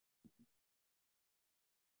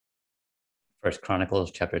First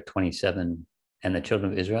Chronicles chapter 27. And the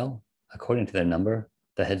children of Israel, according to their number,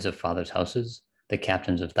 the heads of fathers' houses, the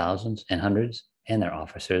captains of thousands and hundreds, and their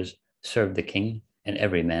officers, served the king in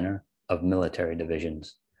every manner of military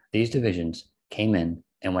divisions. These divisions came in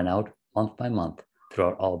and went out month by month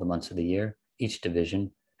throughout all the months of the year, each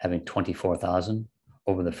division having 24,000.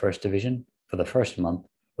 Over the first division for the first month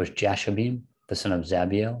was Jashabim, the son of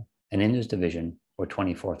Zabiel, and in his division were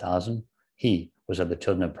 24,000. He was of the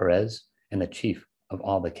children of Perez, and the chief of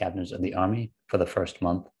all the captains of the army for the first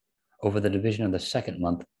month. Over the division of the second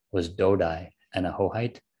month was Dodai and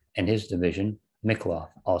Ahohite, and his division, Mikloth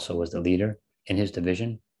also was the leader. In his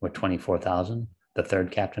division were 24,000. The third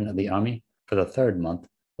captain of the army for the third month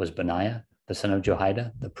was Benaiah, the son of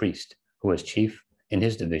Jehoiada, the priest, who was chief. In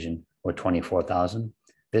his division were 24,000.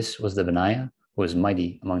 This was the Benaiah who was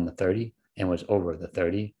mighty among the 30 and was over the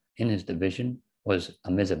 30. In his division was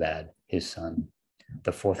Amizabad, his son.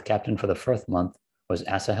 The fourth captain for the first month was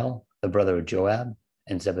Asahel, the brother of Joab,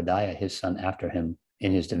 and Zebediah, his son, after him.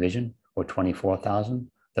 In his division were 24,000.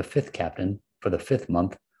 The fifth captain for the fifth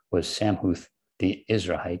month was Samhuth, the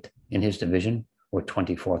Israelite. In his division were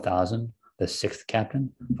 24,000. The sixth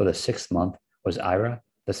captain for the sixth month was Ira,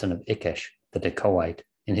 the son of Ikesh, the Tekoite.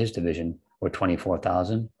 In his division were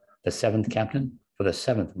 24,000. The seventh captain for the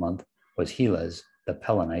seventh month was Helez, the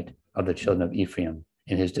Pelonite of the children of Ephraim.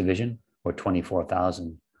 In his division were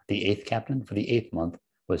 24,000. The eighth captain for the eighth month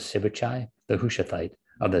was Sibbachai, the Hushathite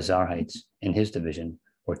of the Zarhites. In his division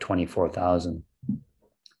were 24,000.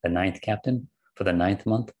 The ninth captain for the ninth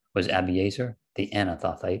month was Abiezer, the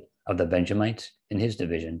Anathothite of the Benjamites. In his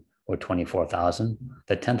division were 24,000.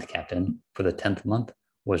 The 10th captain for the 10th month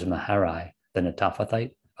was Maharai, the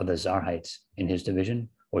Netophathite of the Zarhites. In his division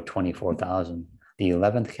were 24,000. The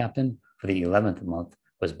 11th captain for the 11th month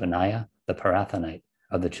was Benaiah, the Parathonite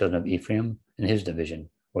of the children of Ephraim. In his division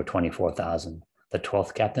were 24,000. The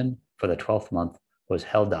 12th captain for the 12th month was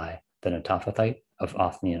Heldai, the Netophathite of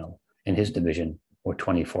Othniel. In his division were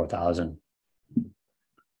 24,000.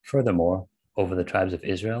 Furthermore, over the tribes of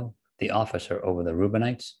Israel, the officer over the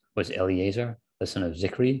Reubenites was Eleazar, the son of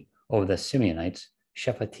Zichri. Over the Simeonites,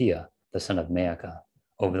 Shephatiah, the son of Maacah.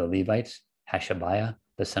 Over the Levites, Hashabiah,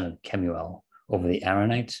 the son of Kemuel. Over the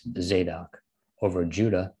Aaronites, Zadok. Over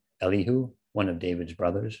Judah, Elihu, one of David's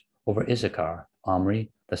brothers. Over Issachar,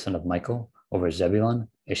 Omri, the son of Michael. Over Zebulun,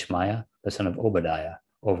 Ishmaiah, the son of Obadiah.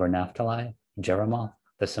 Over Naphtali, Jeremoth,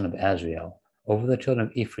 the son of Azriel. Over the children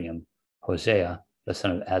of Ephraim, Hosea, the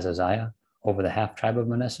son of Azaziah. Over the half-tribe of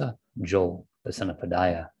Manasseh, Joel, the son of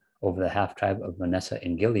Pedaiah. Over the half-tribe of Manasseh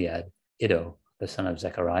in Gilead, Iddo, the son of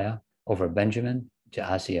Zechariah. Over Benjamin,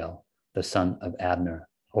 Jaasiel, the son of Abner.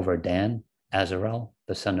 Over Dan, Azarel,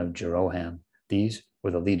 the son of Jeroham. These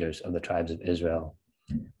were the leaders of the tribes of Israel.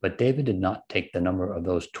 But David did not take the number of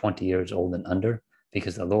those 20 years old and under,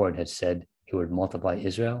 because the Lord had said he would multiply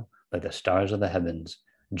Israel like the stars of the heavens.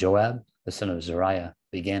 Joab, the son of Zeruiah,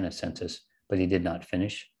 began a census, but he did not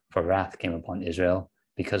finish, for wrath came upon Israel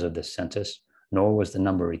because of this census, nor was the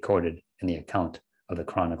number recorded in the account of the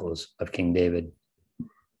Chronicles of King David.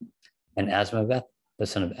 And Asmaveth, the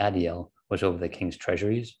son of Adiel, was over the king's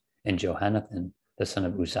treasuries, and Johanathan, the son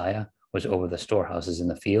of Uzziah, was over the storehouses in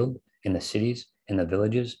the field, in the cities, in the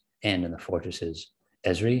villages, and in the fortresses.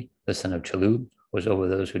 Ezri, the son of Chalub, was over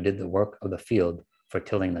those who did the work of the field for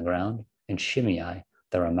tilling the ground, and Shimei,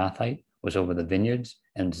 the Ramathite, was over the vineyards,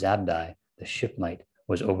 and Zabdi, the Shipmite,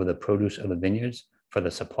 was over the produce of the vineyards for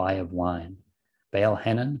the supply of wine.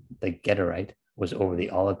 Baal-Hanan, the Gederite, was over the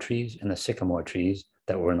olive trees and the sycamore trees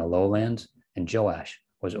that were in the lowlands, and Joash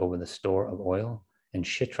was over the store of oil, and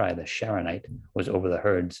Shitrai the Sharonite was over the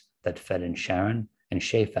herds that fed in Sharon, and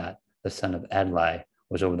Shaphat, the son of Adlai,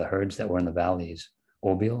 was over the herds that were in the valleys.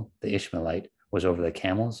 Obil, the Ishmaelite, was over the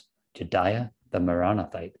camels. Jediah, the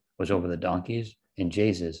Meronothite, was over the donkeys, and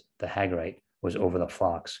Jaziz, the Hagarite, was over the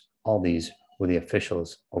flocks. All these were the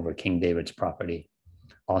officials over King David's property.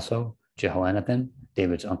 Also, Jehoiakim,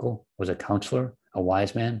 David's uncle, was a counselor, a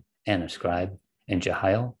wise man, and a scribe. And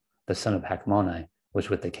Jehiel, the son of Hachmoni, was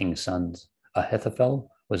with the king's sons. Ahithophel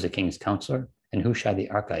was the king's counselor, and Hushai the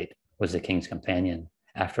Archite was the king's companion.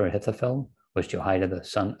 After Ahithophel was Jehoiada the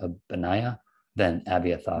son of Benaiah, then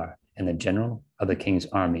Abiathar, and the general of the king's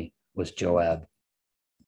army was Joab.